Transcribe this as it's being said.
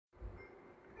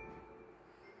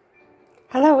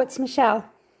Hello, it's Michelle.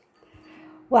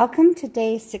 Welcome to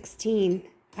day 16,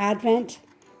 Advent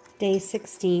day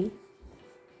 16.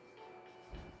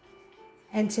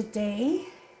 And today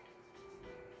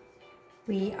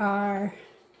we are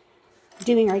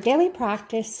doing our daily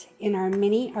practice in our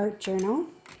mini art journal.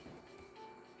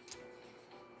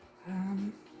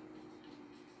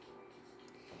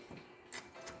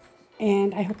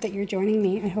 And I hope that you're joining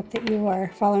me. I hope that you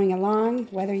are following along,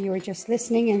 whether you are just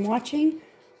listening and watching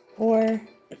or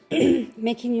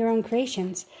making your own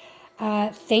creations.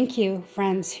 Thank you,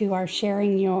 friends who are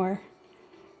sharing your,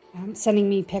 sending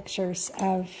me pictures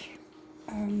of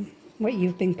what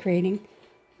you've been creating.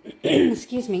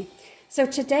 Excuse me. So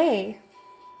today,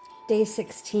 day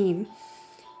 16,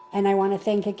 and I want to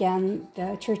thank again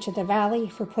the Church of the Valley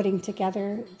for putting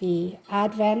together the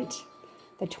Advent,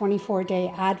 the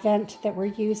 24-day Advent that we're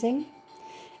using,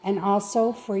 and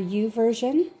also for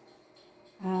Youversion,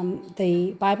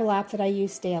 the Bible app that I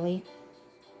use daily,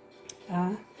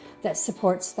 that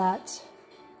supports that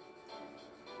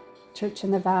Church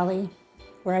in the Valley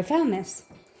where I found this.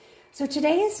 So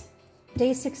today's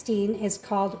day 16 is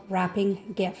called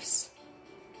Wrapping Gifts.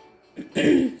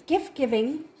 Gift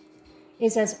giving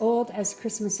is as old as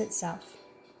Christmas itself.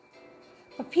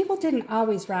 But people didn't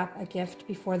always wrap a gift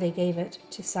before they gave it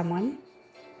to someone.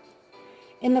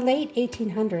 In the late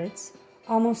 1800s,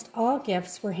 almost all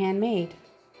gifts were handmade.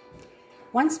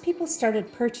 Once people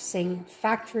started purchasing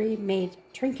factory-made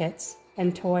trinkets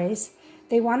and toys,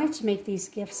 they wanted to make these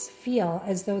gifts feel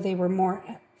as though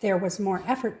there was more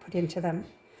effort put into them.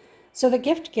 So the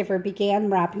gift giver began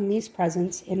wrapping these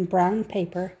presents in brown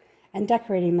paper and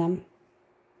decorating them.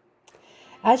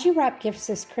 As you wrap gifts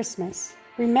this Christmas,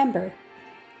 remember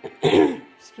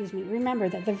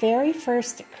that the very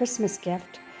first Christmas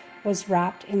gift was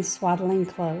wrapped in swaddling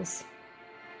clothes.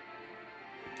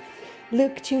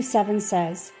 Luke 2:7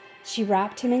 says, "She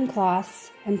wrapped him in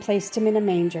cloths and placed him in a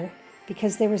manger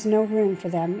because there was no room for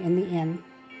them in the inn."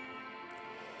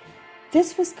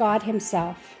 This was God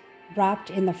himself, wrapped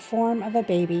in the form of a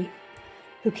baby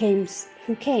who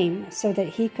came so that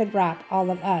he could wrap all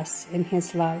of us in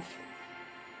his love.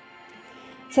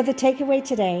 So the takeaway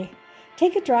today: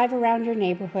 take a drive around your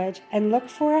neighborhood and look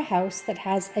for a house that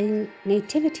has a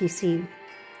nativity scene.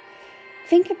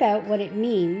 Think about what it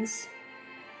means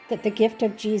that the gift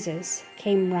of Jesus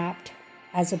came wrapped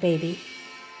as a baby.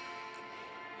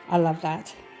 I love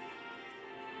that.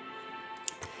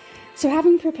 So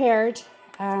having prepared,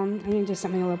 I'm going to do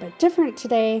something a little bit different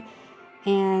today,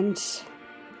 and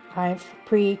I've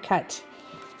prepared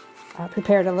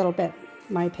a little bit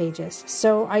my pages.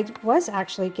 So I was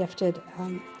actually gifted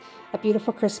a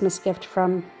beautiful Christmas gift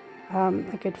from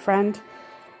a good friend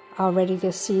already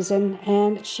this season,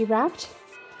 and she wrapped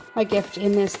my gift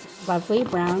in this lovely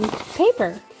brown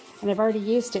paper, and I've already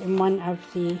used it in one of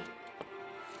the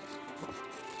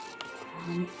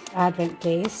Advent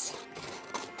days,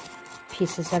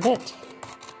 pieces of it.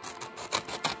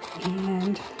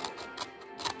 And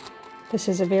this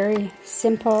is a very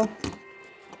simple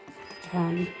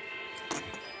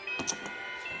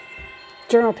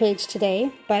journal page today,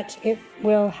 but it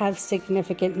will have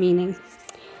significant meaning.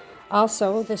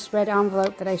 Also, this red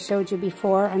envelope that I showed you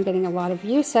before, I'm getting a lot of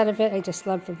use out of it. I just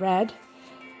love the red.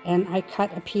 And I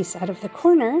cut a piece out of the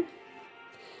corner.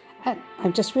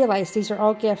 I've just realized these are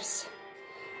all gifts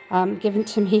given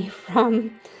to me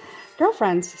from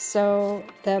girlfriends. So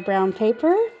the brown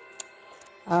paper,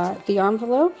 the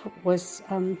envelope was,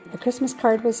 a Christmas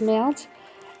card was mailed.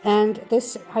 And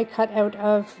this I cut out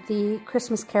of the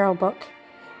Christmas Carol book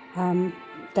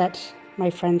that my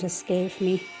friend just gave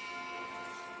me.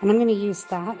 And I'm going to use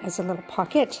that as a little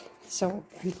pocket. So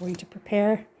I'm going to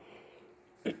prepare.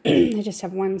 I just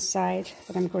have one side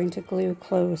that I'm going to glue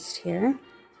closed here.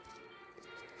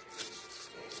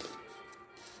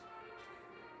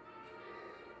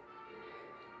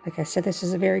 Like I said, this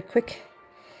is a very quick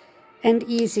and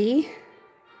easy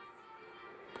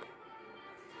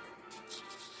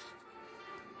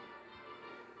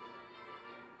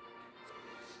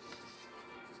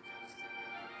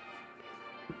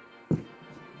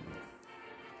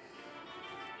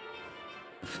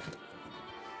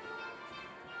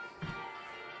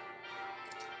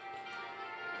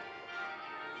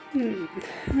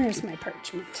Where's my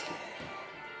parchment?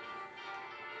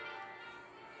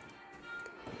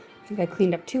 I think I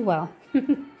cleaned up too well.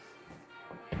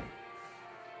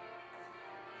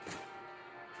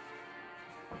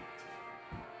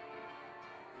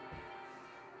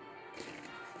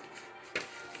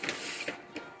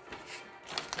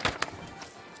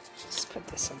 Just put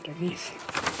this underneath.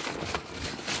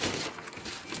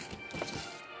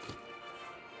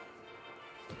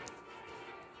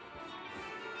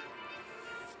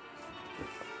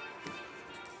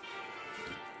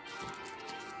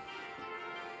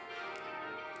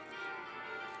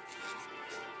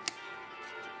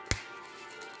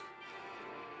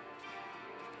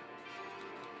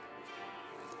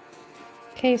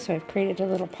 Okay, so I've created a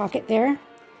little pocket there.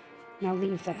 And I'll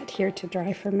leave that here to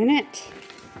dry for a minute.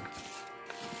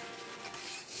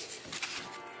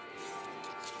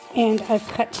 And I've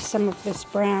cut some of this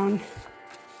brown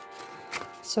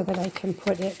so that I can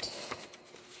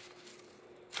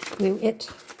glue it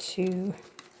to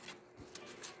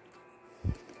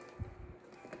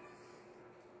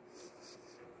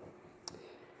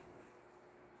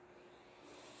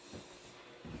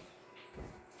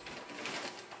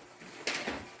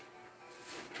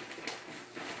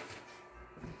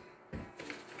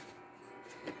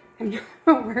I'm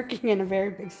not working in a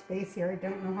very big space here. I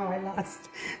don't know how I lost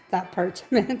that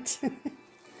parchment.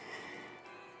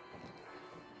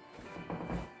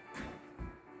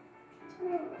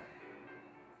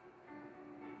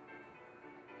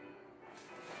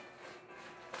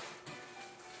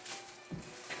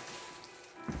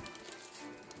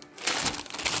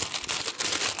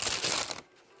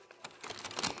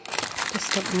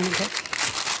 Just don't want to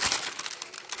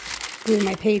glue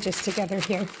my pages together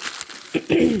here.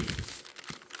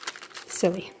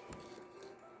 Silly.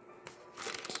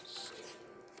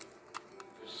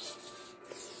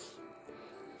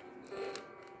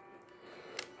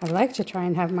 I like to try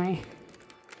and have my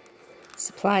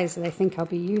supplies that I think I'll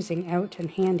be using out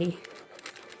and handy.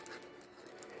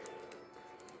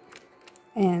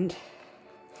 And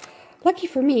lucky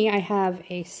for me, I have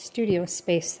a studio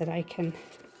space that I can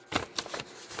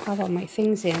have all my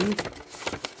things in.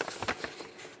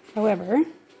 However,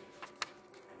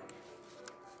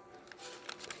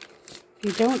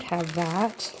 if you don't have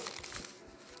that,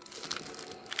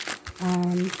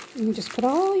 you just put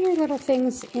all your little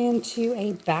things into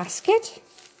a basket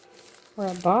or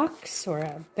a box or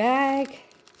a bag,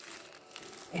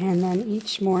 and then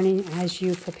each morning as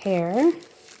you prepare,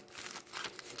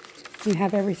 you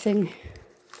have everything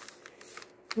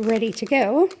ready to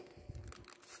go.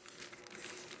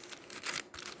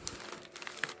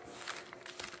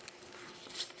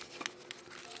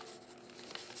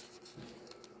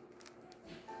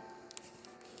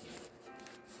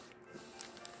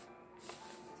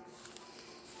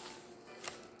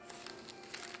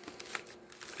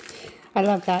 I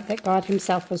love that God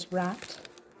himself was wrapped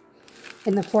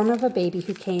in the form of a baby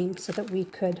who came so that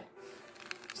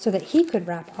he could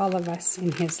wrap all of us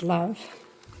in his love.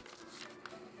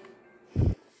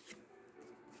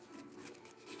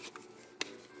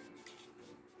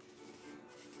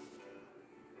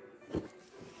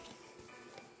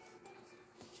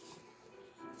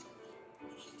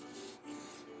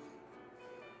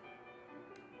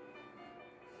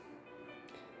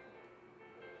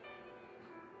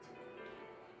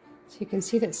 So you can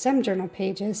see that some journal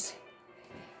pages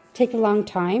take a long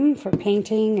time for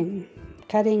painting and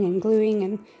cutting and gluing,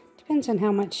 and depends on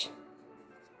how much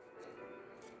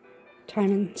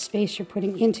time and space you're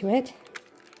putting into it.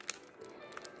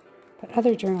 But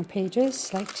other journal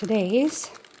pages, like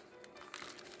today's,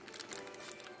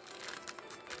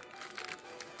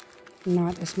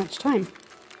 not as much time.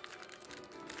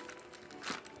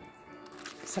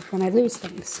 Except when I lose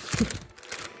things.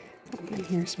 Oh, and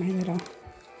here's my little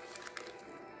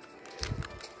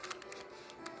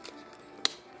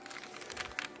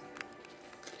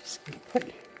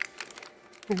put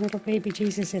my little baby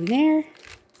Jesus in there.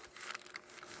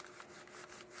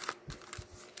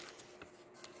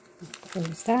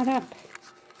 Close that up.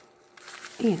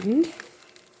 And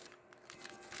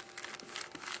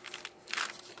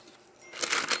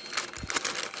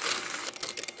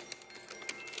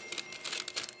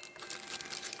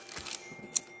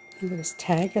this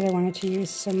tag that I wanted to use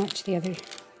so much the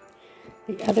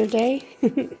other day.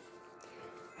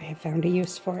 I have found a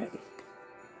use for it.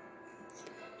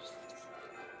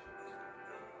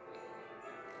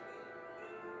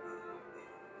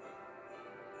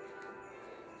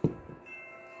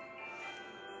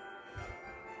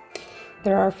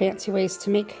 There are fancy ways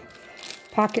to make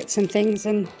pockets and things,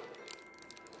 and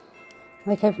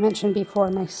like I've mentioned before,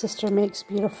 my sister makes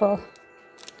beautiful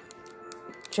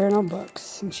journal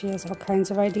books, and she has all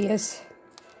kinds of ideas.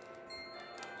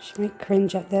 She might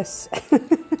cringe at this,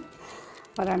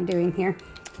 what I'm doing here.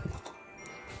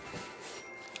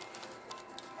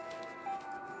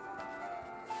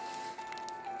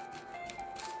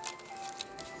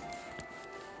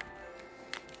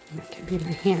 That could be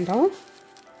my handle.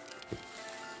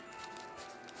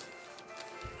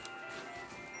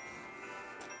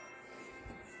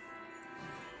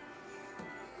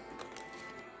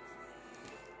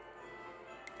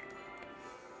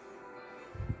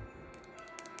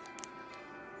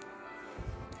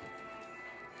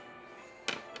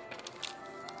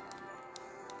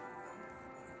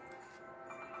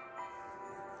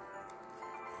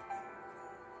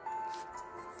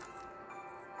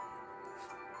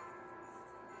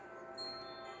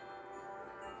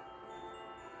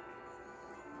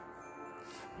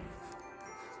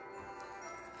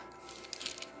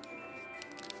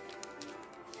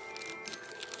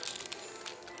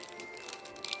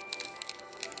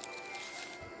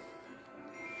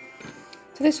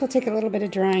 So this will take a little bit of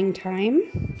drying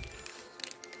time.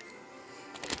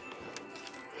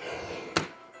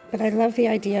 But I love the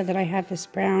idea that I have this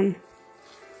brown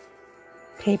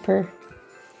paper.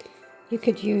 You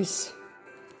could use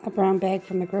a brown bag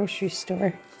from the grocery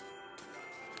store.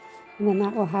 And then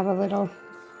that will have a little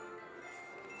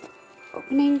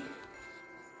opening.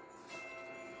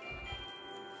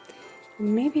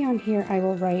 And maybe on here I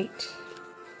will write,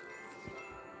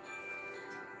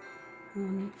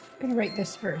 I'm going to write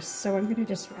this verse. So I'm going to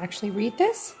just actually read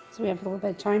this. So we have a little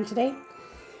bit of time today.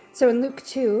 So in Luke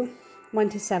 2,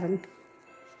 1-7,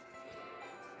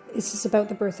 this is about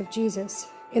the birth of Jesus.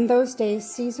 In those days,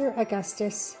 Caesar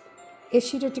Augustus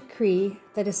issued a decree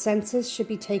that a census should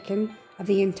be taken of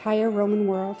the entire Roman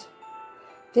world.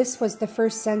 This was the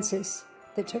first census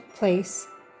that took place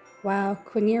while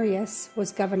Quirinius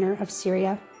was governor of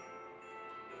Syria.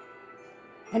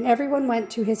 And everyone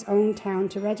went to his own town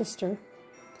to register.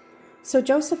 So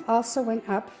Joseph also went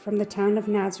up from the town of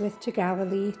Nazareth to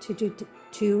Galilee, to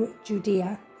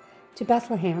Judea, to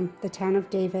Bethlehem, the town of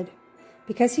David,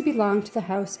 because he belonged to the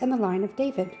house and the line of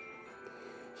David.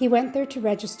 He went there to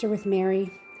register with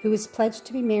Mary, who was pledged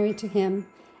to be married to him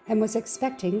and was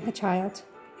expecting a child.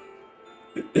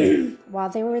 While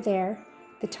they were there,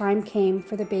 the time came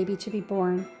for the baby to be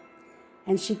born,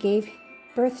 and she gave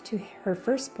birth to her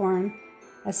firstborn,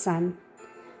 a son.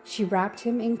 She wrapped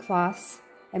him in cloths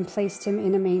and placed him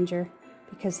in a manger,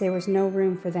 because there was no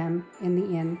room for them in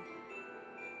the inn.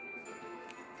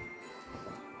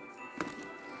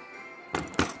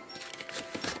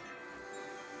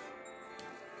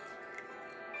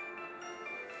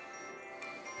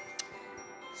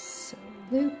 So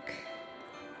Luke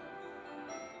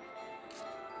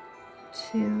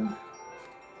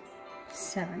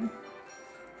 2:7.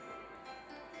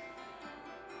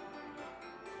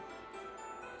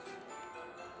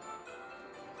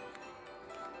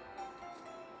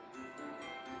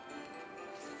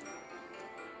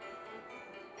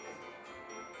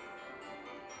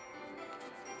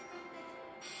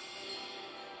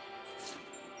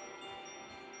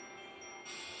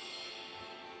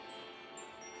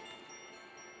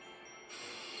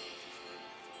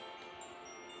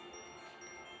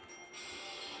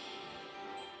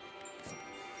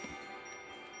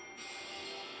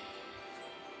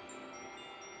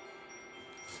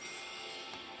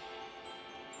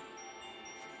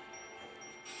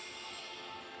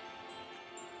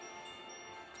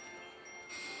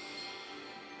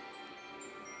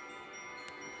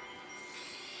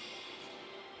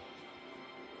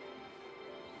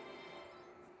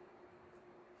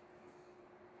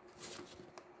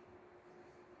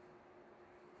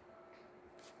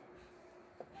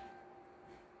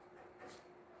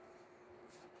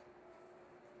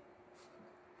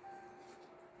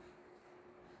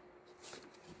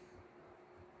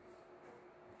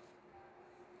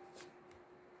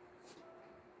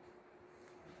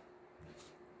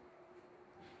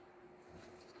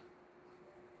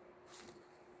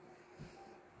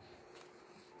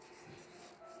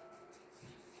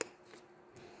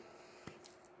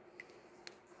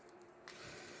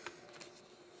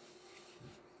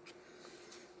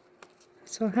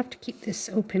 So I'll have to keep this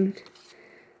open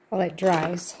while it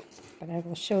dries, but I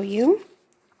will show you.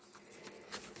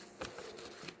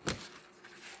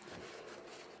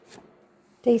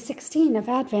 Day 16 of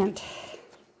Advent.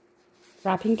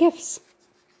 Wrapping gifts.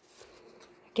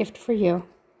 A gift for you.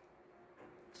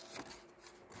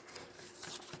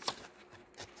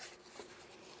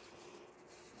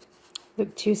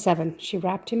 Luke 2:7. She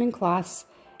wrapped him in cloths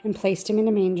and placed him in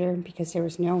a manger because there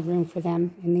was no room for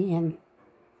them in the inn.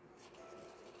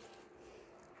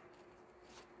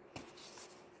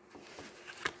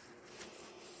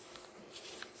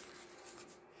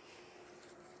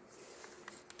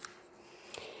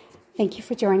 Thank you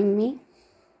for joining me.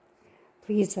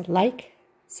 Please like,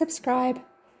 subscribe,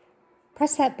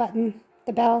 press that button,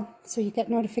 the bell, so you get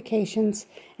notifications,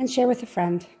 and share with a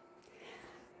friend.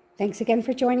 Thanks again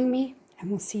for joining me,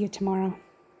 and we'll see you tomorrow.